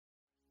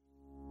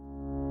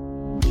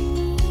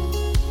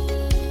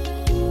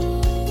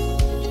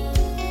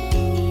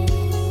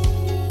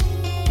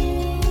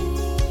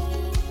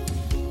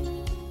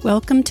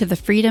Welcome to the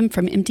Freedom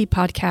from Empty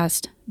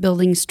podcast,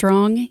 building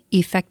strong,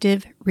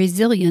 effective,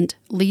 resilient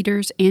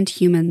leaders and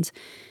humans.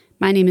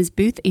 My name is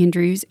Booth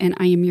Andrews, and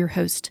I am your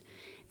host.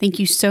 Thank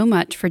you so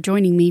much for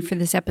joining me for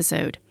this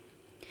episode.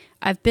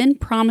 I've been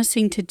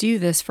promising to do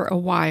this for a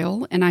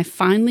while, and I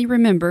finally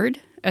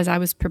remembered, as I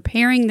was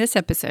preparing this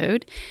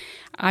episode,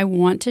 I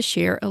want to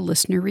share a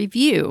listener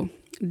review.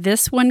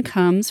 This one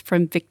comes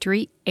from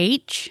Victory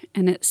H,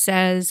 and it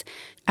says,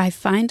 I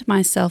find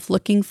myself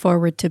looking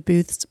forward to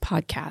Booth's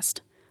podcast.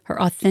 Her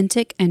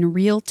authentic and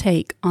real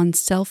take on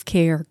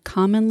self-care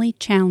commonly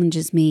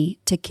challenges me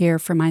to care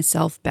for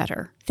myself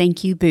better.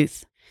 Thank you,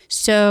 Booth.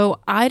 So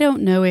I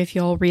don't know if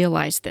y'all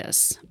realize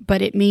this, but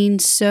it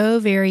means so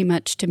very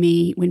much to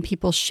me when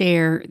people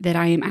share that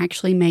I am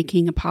actually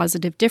making a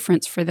positive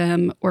difference for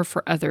them or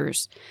for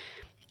others.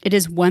 It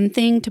is one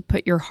thing to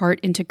put your heart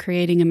into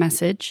creating a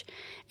message,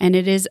 and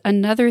it is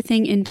another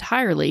thing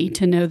entirely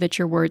to know that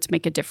your words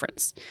make a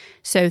difference.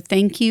 So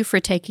thank you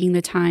for taking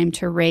the time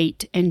to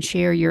rate and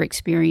share your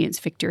experience,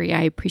 Victory.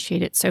 I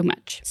appreciate it so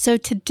much. So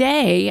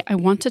today, I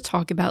want to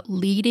talk about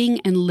leading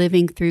and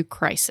living through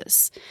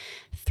crisis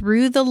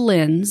through the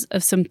lens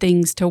of some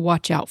things to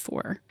watch out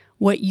for.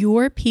 What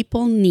your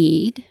people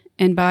need,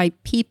 and by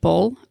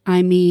people,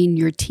 I mean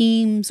your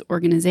teams,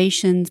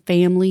 organizations,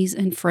 families,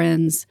 and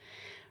friends.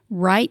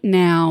 Right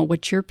now,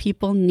 what your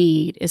people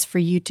need is for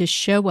you to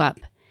show up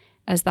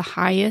as the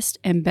highest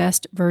and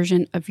best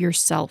version of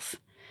yourself.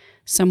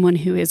 Someone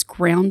who is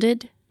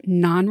grounded,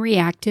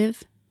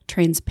 non-reactive,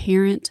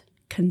 transparent,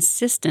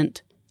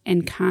 consistent,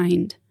 and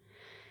kind.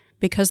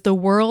 Because the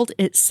world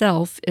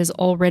itself is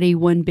already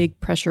one big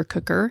pressure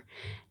cooker,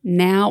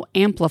 now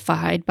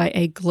amplified by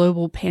a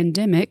global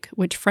pandemic,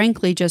 which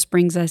frankly just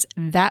brings us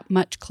that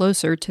much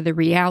closer to the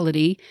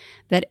reality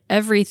that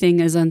everything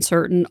is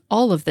uncertain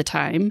all of the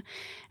time,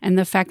 and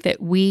the fact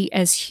that we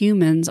as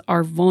humans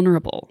are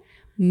vulnerable.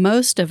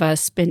 Most of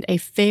us spend a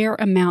fair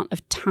amount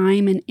of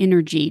time and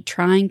energy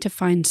trying to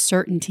find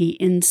certainty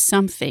in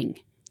something,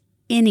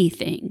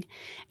 anything,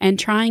 and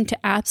trying to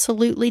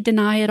absolutely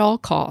deny at all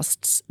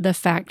costs the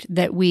fact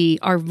that we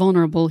are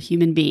vulnerable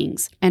human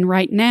beings. And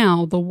right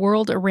now, the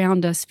world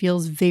around us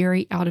feels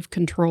very out of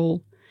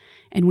control,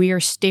 and we are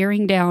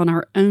staring down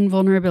our own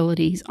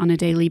vulnerabilities on a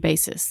daily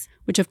basis,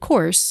 which of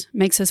course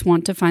makes us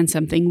want to find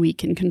something we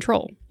can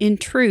control. In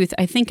truth,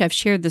 I think I've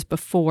shared this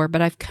before,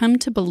 but I've come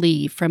to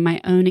believe from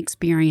my own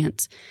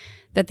experience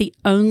that the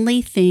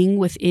only thing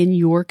within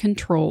your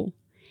control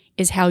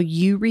is how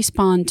you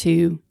respond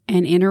to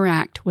and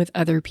interact with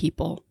other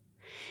people.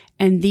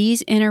 And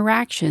these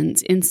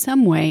interactions, in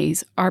some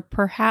ways, are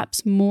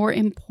perhaps more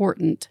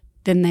important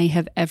than they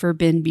have ever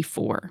been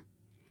before.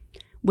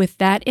 With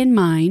that in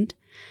mind,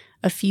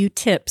 a few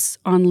tips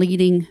on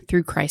leading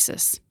through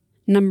crisis.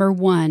 Number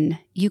 1,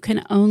 you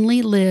can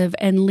only live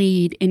and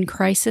lead in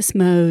crisis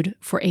mode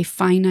for a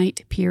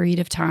finite period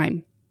of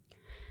time.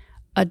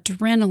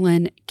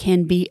 Adrenaline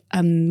can be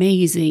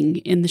amazing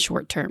in the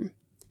short term.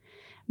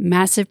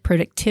 Massive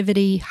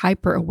productivity,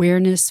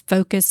 hyper-awareness,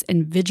 focus,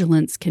 and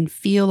vigilance can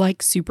feel like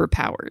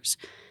superpowers,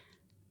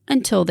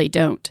 until they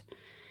don't.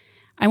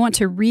 I want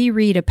to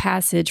reread a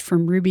passage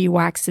from Ruby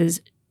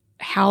Wax's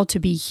How to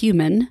Be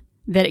Human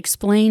that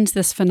explains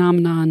this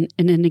phenomenon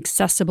in an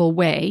accessible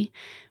way,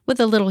 with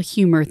a little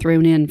humor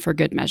thrown in for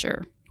good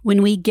measure.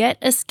 When we get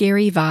a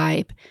scary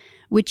vibe,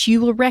 which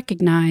you will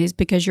recognize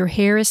because your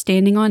hair is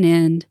standing on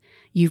end,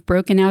 you've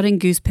broken out in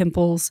goose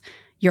pimples,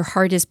 your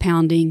heart is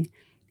pounding,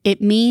 it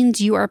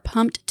means you are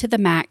pumped to the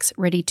max,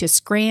 ready to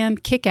scram,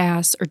 kick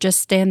ass, or just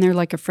stand there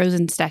like a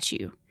frozen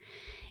statue.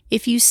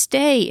 If you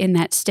stay in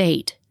that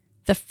state,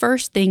 the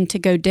first thing to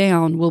go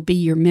down will be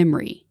your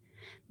memory,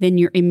 then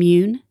your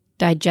immune,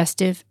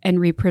 digestive, and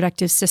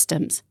reproductive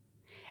systems.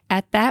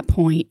 At that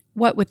point,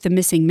 what with the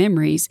missing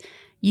memories,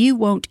 you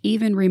won't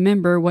even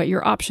remember what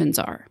your options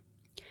are.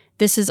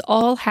 This is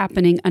all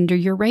happening under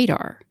your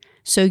radar,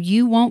 so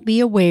you won't be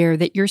aware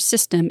that your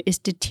system is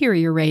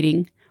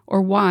deteriorating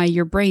or why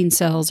your brain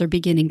cells are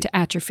beginning to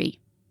atrophy.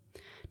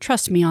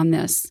 Trust me on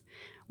this.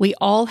 We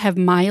all have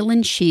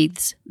myelin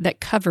sheaths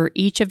that cover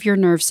each of your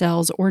nerve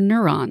cells or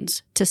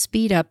neurons to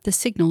speed up the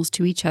signals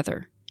to each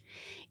other.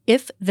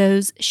 If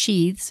those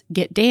sheaths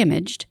get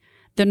damaged,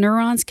 the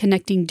neurons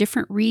connecting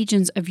different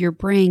regions of your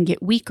brain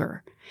get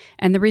weaker,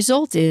 and the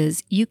result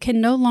is you can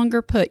no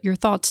longer put your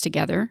thoughts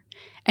together,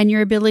 and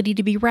your ability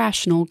to be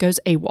rational goes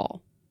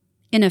AWOL.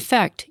 In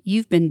effect,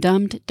 you've been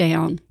dumbed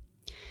down.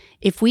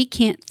 If we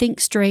can't think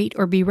straight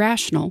or be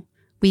rational,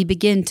 we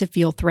begin to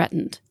feel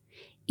threatened,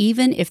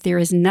 even if there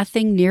is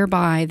nothing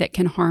nearby that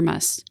can harm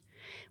us.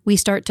 We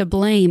start to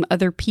blame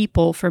other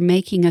people for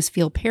making us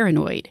feel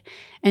paranoid,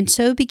 and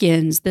so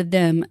begins the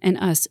them and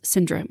us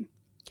syndrome.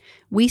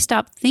 We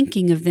stop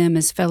thinking of them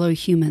as fellow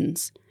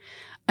humans.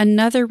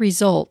 Another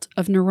result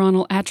of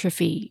neuronal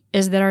atrophy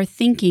is that our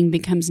thinking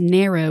becomes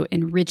narrow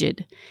and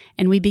rigid,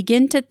 and we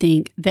begin to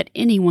think that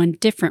anyone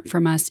different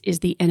from us is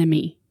the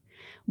enemy.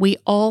 We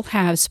all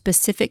have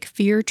specific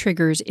fear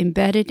triggers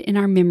embedded in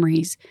our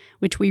memories,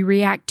 which we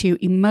react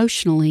to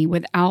emotionally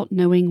without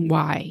knowing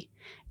why.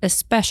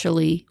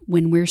 especially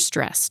when we're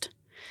stressed.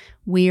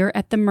 We're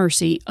at the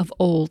mercy of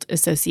old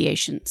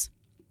associations.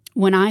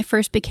 When I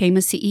first became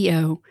a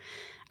CEO,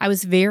 I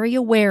was very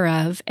aware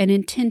of and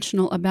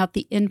intentional about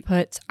the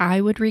inputs I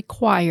would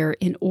require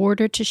in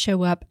order to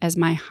show up as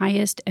my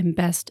highest and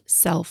best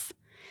self.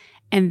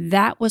 And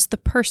that was the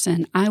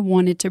person I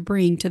wanted to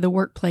bring to the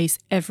workplace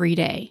every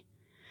day.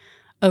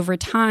 Over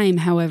time,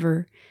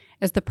 however,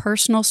 as the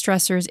personal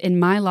stressors in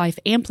my life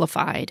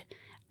amplified,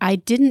 I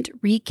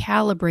didn't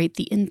recalibrate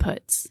the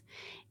inputs.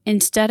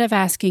 Instead of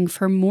asking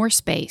for more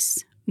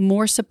space,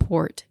 more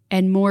support,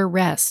 and more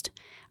rest,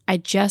 I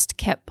just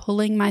kept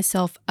pulling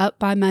myself up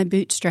by my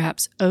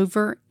bootstraps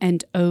over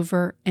and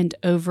over and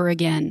over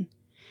again.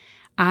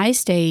 I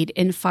stayed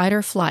in fight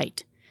or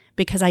flight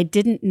because I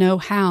didn't know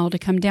how to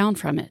come down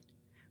from it,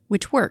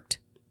 which worked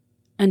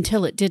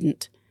until it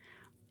didn't.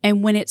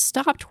 And when it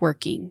stopped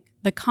working,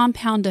 the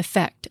compound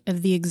effect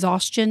of the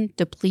exhaustion,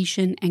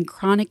 depletion, and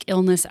chronic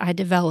illness I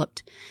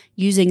developed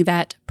using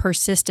that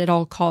persist at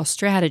all cost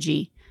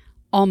strategy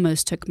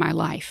almost took my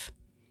life.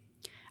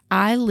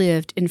 I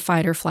lived in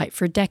fight or flight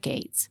for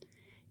decades.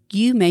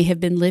 You may have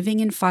been living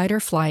in fight or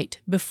flight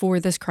before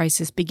this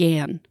crisis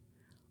began,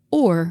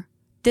 or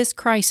this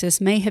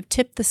crisis may have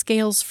tipped the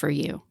scales for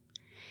you.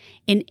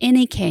 In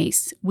any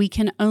case, we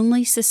can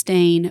only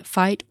sustain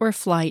fight or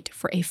flight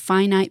for a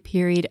finite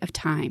period of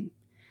time.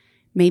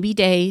 Maybe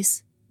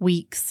days,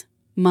 weeks,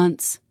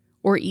 months,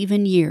 or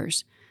even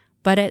years,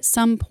 but at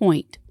some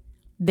point,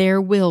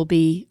 there will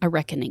be a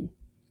reckoning.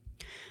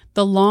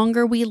 The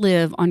longer we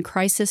live on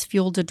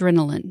crisis-fueled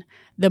adrenaline,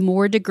 the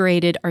more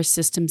degraded our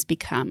systems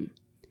become.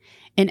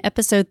 In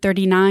episode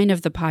 39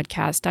 of the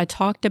podcast, I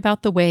talked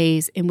about the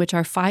ways in which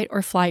our fight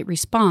or flight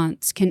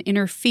response can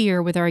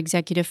interfere with our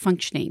executive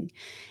functioning,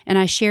 and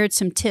I shared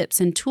some tips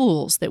and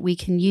tools that we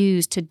can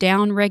use to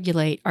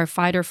down-regulate our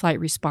fight or flight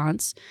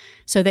response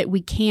so that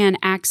we can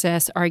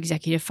access our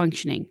executive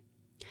functioning.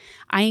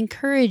 I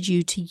encourage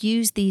you to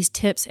use these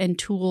tips and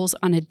tools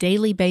on a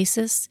daily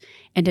basis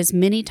and as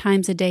many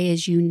times a day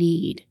as you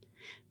need,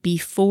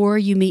 before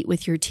you meet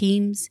with your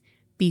teams,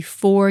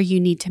 before you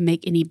need to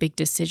make any big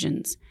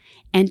decisions,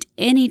 and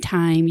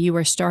anytime you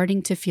are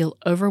starting to feel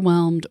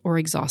overwhelmed or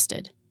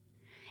exhausted.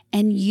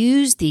 And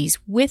use these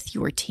with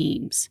your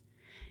teams.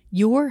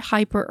 Your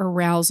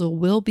hyperarousal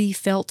will be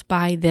felt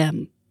by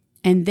them,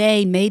 and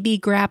they may be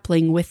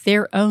grappling with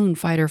their own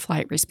fight or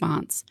flight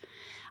response.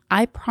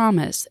 I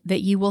promise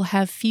that you will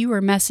have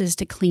fewer messes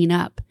to clean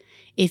up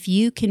if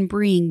you can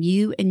bring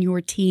you and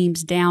your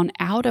teams down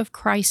out of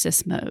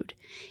crisis mode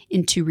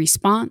into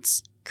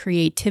response,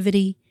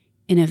 creativity,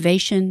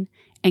 innovation,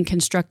 and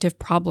constructive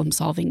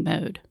problem-solving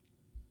mode.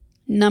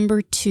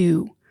 Number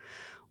 2,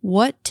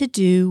 what to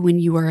do when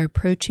you are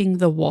approaching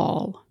the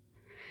wall.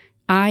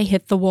 I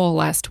hit the wall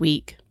last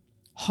week,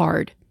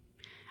 hard.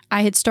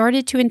 I had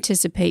started to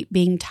anticipate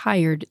being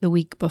tired the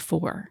week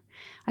before.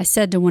 I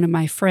said to one of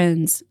my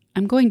friends,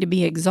 I'm going to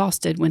be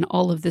exhausted when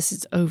all of this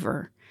is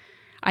over.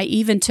 I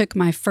even took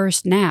my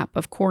first nap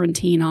of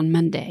quarantine on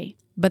Monday.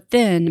 But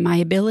then my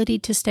ability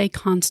to stay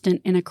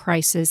constant in a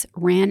crisis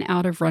ran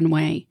out of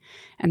runway,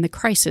 and the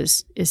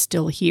crisis is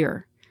still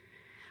here.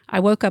 I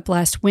woke up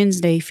last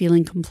Wednesday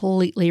feeling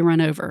completely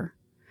run over.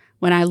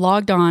 When I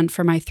logged on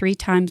for my 3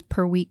 times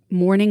per week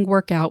morning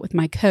workout with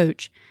my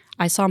coach,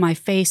 I saw my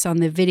face on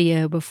the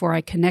video before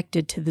I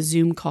connected to the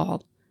Zoom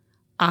call.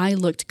 I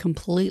looked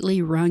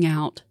completely wrung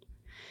out.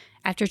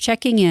 After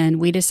checking in,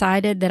 we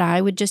decided that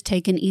I would just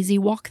take an easy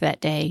walk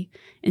that day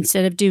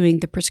instead of doing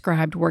the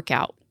prescribed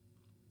workout.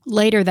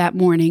 Later that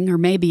morning, or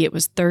maybe it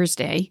was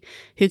Thursday,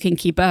 who can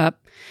keep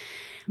up,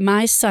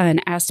 my son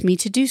asked me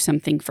to do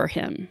something for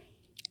him,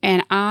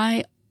 and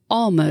I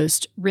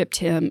almost ripped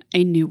him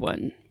a new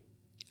one.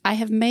 I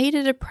have made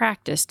it a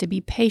practice to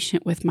be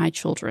patient with my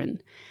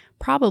children,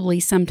 probably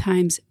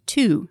sometimes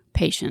too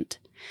patient.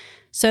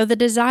 So the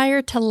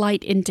desire to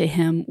light into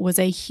him was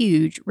a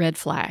huge red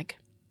flag.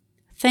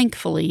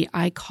 Thankfully,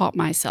 I caught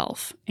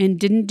myself and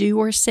didn't do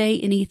or say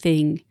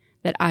anything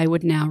that I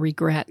would now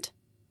regret.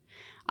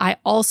 I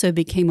also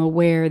became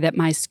aware that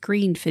my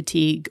screen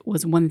fatigue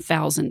was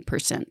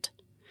 1,000%.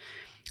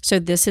 So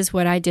this is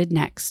what I did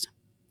next.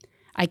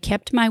 I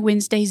kept my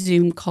Wednesday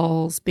Zoom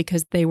calls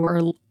because they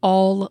were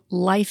all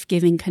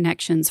life-giving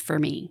connections for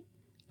me.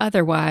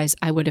 Otherwise,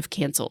 I would have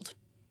canceled.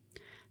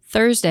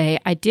 Thursday,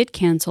 I did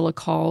cancel a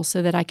call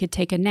so that I could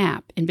take a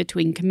nap in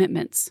between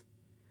commitments.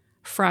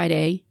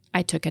 Friday,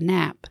 I took a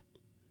nap.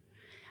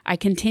 I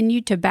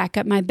continued to back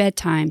up my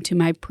bedtime to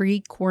my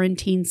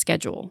pre-quarantine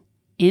schedule.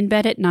 In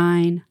bed at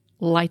 9,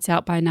 lights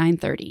out by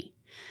 9:30.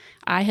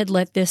 I had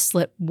let this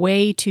slip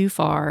way too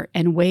far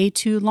and way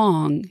too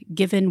long,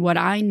 given what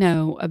I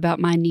know about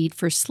my need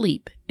for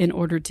sleep in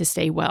order to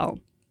stay well.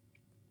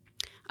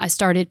 I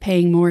started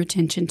paying more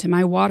attention to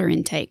my water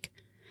intake.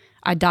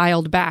 I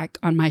dialed back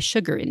on my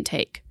sugar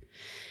intake.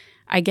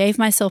 I gave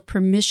myself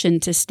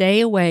permission to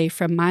stay away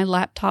from my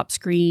laptop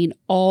screen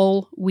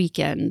all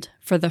weekend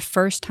for the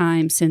first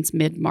time since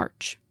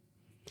mid-March.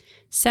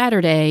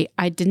 Saturday,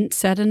 I didn't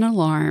set an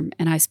alarm,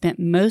 and I spent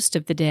most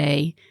of the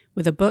day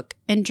with a book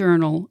and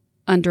journal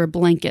under a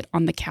blanket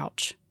on the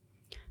couch.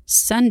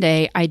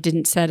 Sunday, I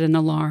didn't set an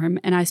alarm,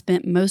 and I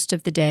spent most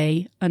of the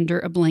day under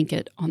a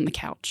blanket on the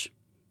couch.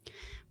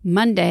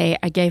 Monday,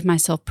 I gave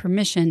myself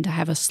permission to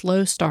have a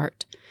slow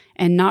start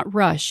and not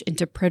rush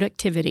into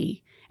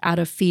productivity out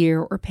of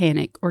fear or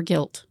panic or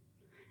guilt,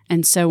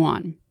 and so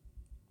on.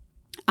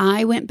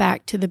 I went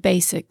back to the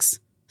basics: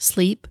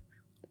 sleep,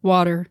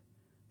 water,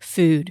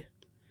 food.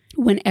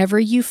 Whenever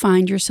you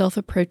find yourself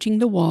approaching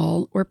the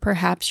wall, or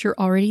perhaps you're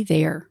already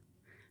there,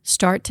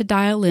 start to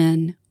dial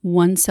in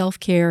one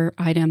self-care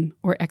item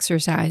or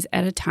exercise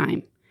at a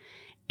time,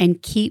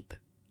 and keep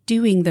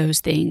doing those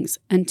things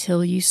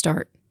until you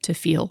start to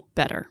feel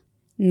better.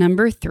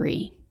 Number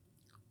 3,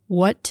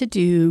 what to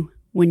do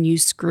when you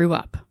screw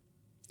up.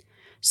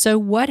 So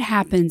what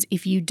happens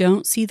if you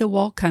don't see the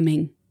wall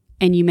coming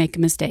and you make a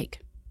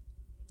mistake?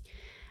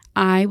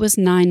 I was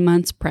 9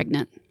 months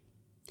pregnant.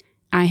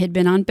 I had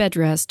been on bed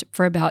rest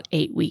for about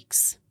 8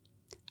 weeks.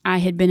 I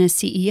had been a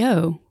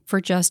CEO for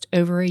just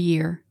over a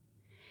year.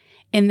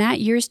 In that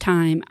year's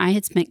time, I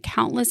had spent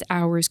countless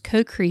hours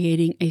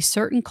co-creating a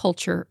certain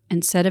culture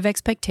and set of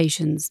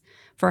expectations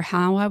for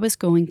how I was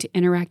going to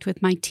interact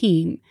with my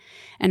team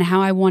and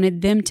how I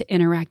wanted them to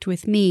interact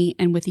with me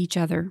and with each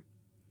other.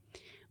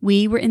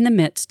 We were in the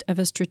midst of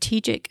a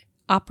strategic,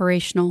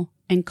 operational,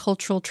 and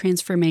cultural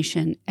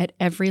transformation at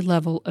every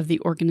level of the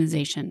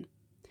organization.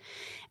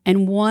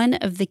 And one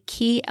of the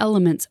key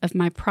elements of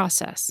my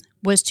process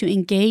was to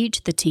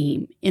engage the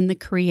team in the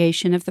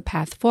creation of the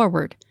path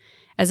forward,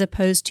 as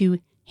opposed to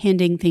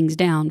handing things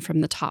down from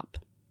the top.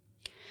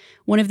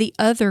 One of the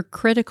other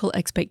critical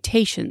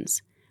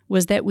expectations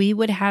was that we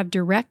would have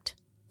direct,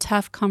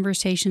 tough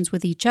conversations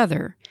with each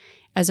other,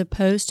 as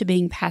opposed to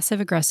being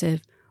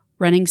passive-aggressive,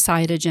 running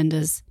side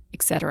agendas,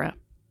 etc.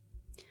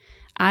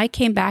 I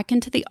came back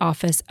into the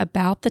office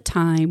about the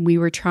time we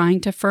were trying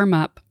to firm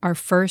up our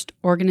first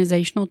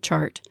organizational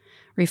chart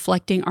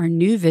reflecting our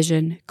new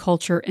vision,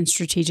 culture, and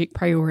strategic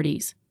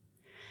priorities.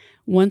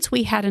 Once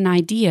we had an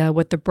idea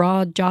what the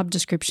broad job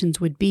descriptions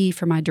would be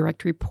for my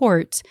direct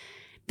reports,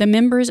 the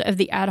members of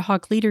the ad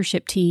hoc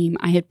leadership team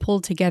I had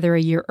pulled together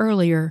a year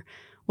earlier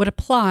would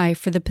apply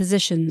for the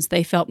positions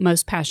they felt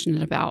most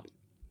passionate about.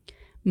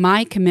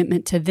 My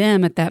commitment to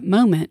them at that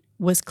moment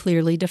was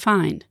clearly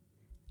defined.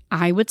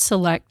 I would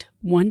select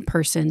one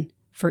person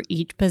for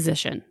each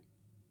position.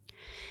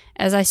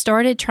 As I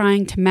started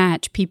trying to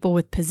match people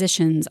with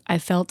positions, I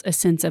felt a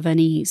sense of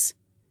unease.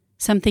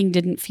 Something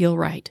didn't feel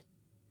right.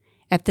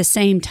 At the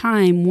same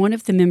time, one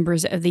of the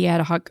members of the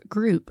ad hoc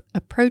group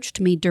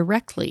approached me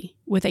directly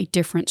with a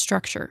different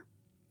structure.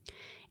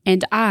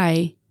 And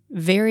I,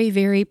 very,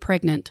 very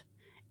pregnant,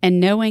 and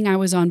knowing I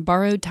was on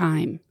borrowed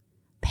time,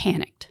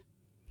 panicked.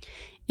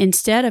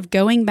 Instead of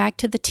going back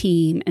to the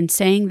team and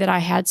saying that I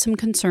had some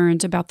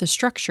concerns about the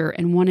structure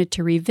and wanted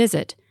to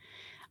revisit,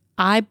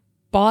 I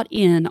bought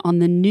in on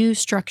the new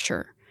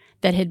structure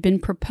that had been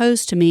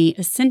proposed to me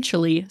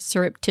essentially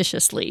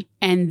surreptitiously.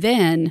 And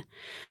then,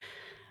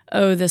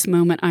 this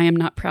moment I am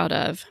not proud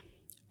of.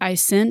 I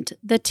sent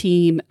the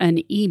team an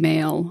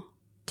email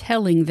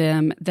telling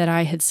them that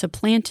I had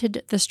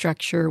supplanted the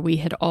structure we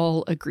had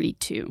all agreed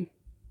to.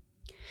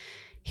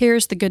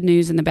 Here's the good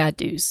news and the bad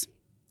news.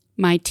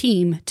 My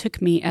team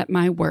took me at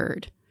my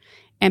word,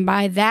 and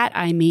by that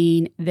I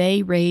mean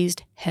they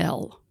raised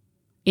hell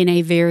in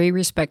a very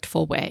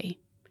respectful way.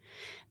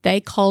 They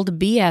called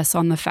BS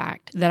on the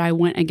fact that I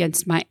went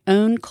against my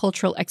own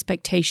cultural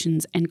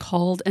expectations and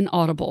called an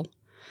audible,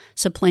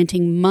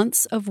 supplanting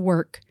months of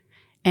work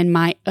and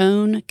my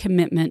own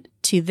commitment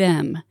to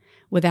them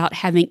without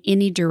having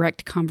any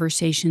direct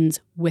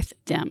conversations with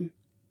them.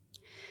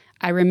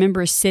 I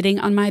remember sitting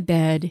on my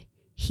bed,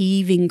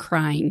 heaving,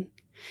 crying.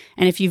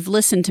 And if you've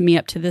listened to me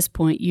up to this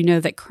point, you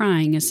know that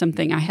crying is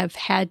something I have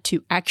had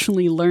to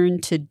actually learn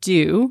to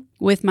do,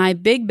 with my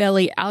big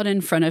belly out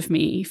in front of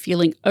me,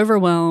 feeling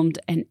overwhelmed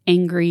and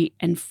angry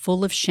and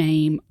full of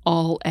shame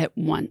all at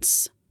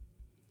once.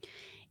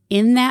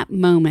 In that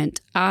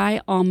moment,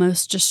 I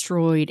almost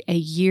destroyed a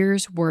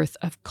year's worth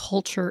of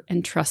culture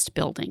and trust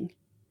building.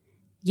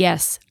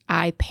 Yes,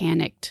 I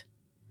panicked.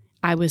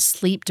 I was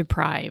sleep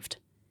deprived.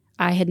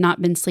 I had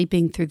not been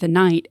sleeping through the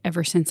night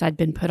ever since I'd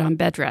been put on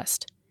bed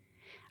rest.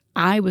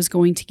 I was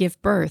going to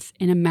give birth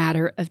in a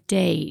matter of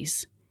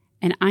days,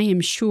 and I am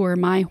sure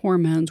my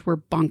hormones were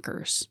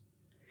bonkers.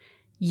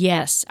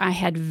 Yes, I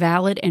had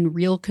valid and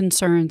real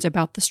concerns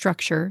about the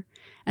structure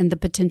and the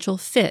potential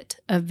fit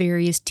of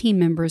various team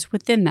members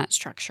within that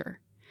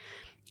structure.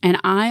 And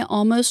I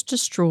almost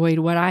destroyed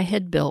what I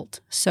had built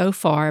so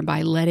far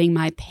by letting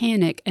my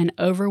panic and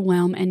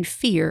overwhelm and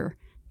fear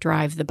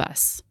drive the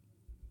bus.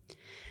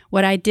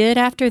 What I did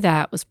after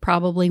that was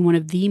probably one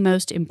of the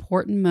most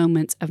important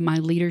moments of my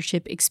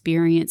leadership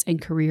experience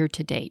and career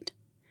to date.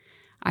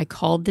 I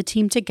called the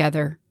team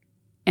together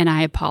and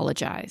I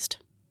apologized.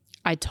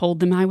 I told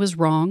them I was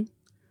wrong.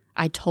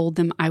 I told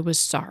them I was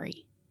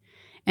sorry.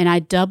 And I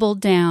doubled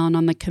down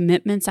on the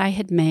commitments I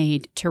had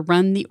made to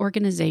run the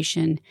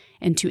organization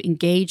and to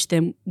engage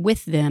them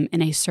with them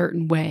in a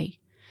certain way.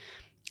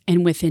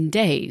 And within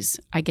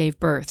days, I gave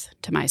birth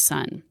to my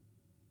son.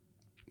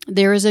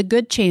 There is a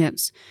good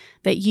chance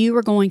that you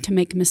are going to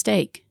make a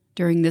mistake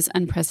during this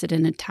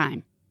unprecedented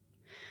time.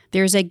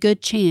 There is a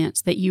good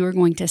chance that you are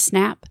going to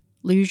snap,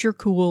 lose your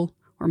cool,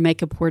 or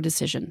make a poor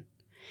decision.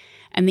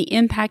 And the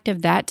impact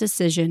of that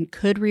decision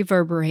could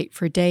reverberate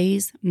for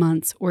days,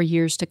 months, or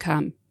years to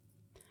come.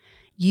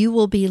 You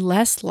will be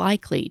less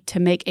likely to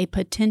make a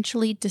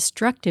potentially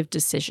destructive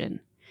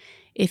decision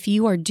if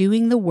you are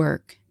doing the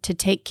work to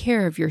take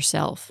care of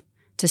yourself,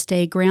 to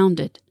stay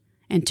grounded,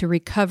 and to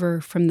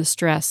recover from the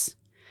stress,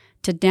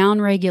 to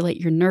downregulate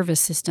your nervous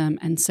system,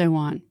 and so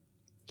on.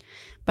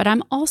 But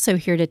I'm also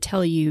here to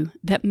tell you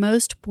that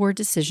most poor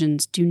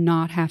decisions do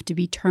not have to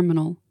be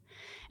terminal,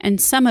 and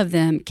some of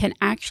them can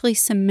actually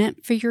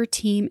cement for your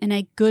team in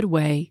a good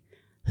way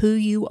who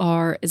you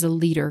are as a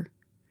leader.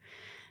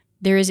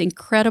 There is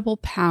incredible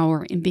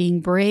power in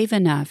being brave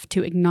enough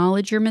to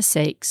acknowledge your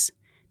mistakes,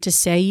 to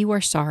say you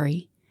are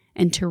sorry,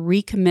 and to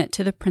recommit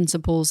to the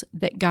principles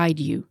that guide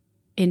you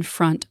in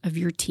front of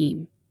your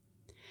team.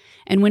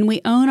 And when we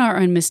own our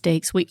own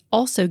mistakes, we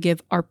also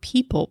give our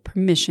people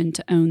permission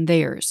to own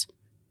theirs.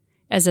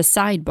 As a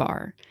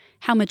sidebar,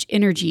 how much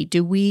energy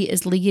do we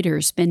as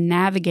leaders spend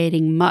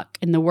navigating muck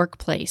in the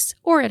workplace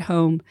or at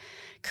home,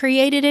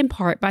 created in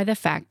part by the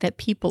fact that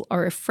people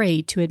are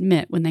afraid to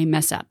admit when they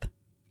mess up?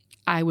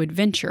 I would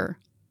venture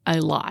a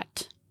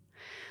lot.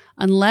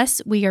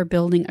 Unless we are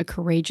building a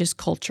courageous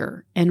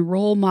culture and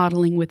role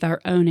modeling with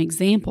our own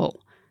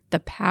example the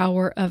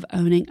power of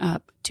owning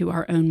up to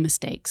our own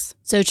mistakes.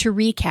 So to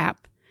recap,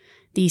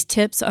 these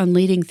tips on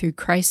leading through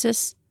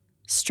crisis,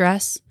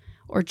 stress,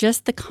 or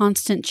just the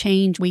constant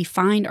change we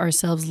find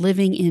ourselves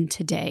living in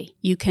today.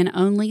 You can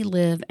only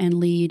live and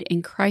lead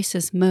in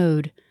crisis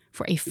mode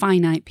for a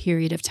finite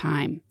period of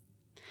time.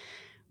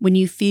 When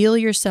you feel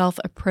yourself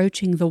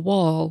approaching the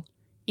wall,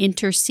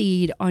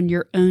 intercede on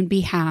your own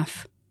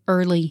behalf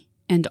early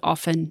and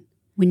often.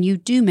 When you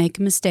do make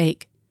a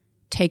mistake,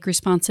 take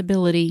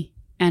responsibility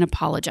and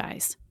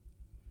apologize.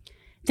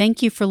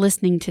 Thank you for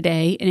listening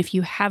today, and if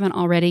you haven't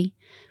already,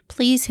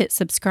 please hit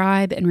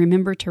subscribe and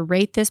remember to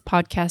rate this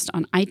podcast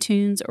on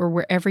iTunes or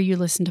wherever you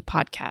listen to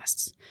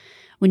podcasts.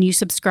 When you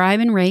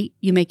subscribe and rate,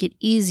 you make it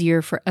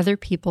easier for other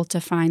people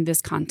to find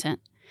this content.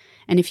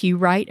 And if you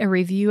write a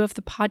review of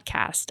the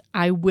podcast,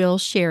 I will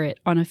share it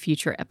on a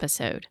future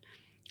episode.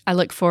 I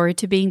look forward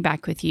to being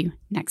back with you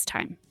next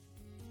time.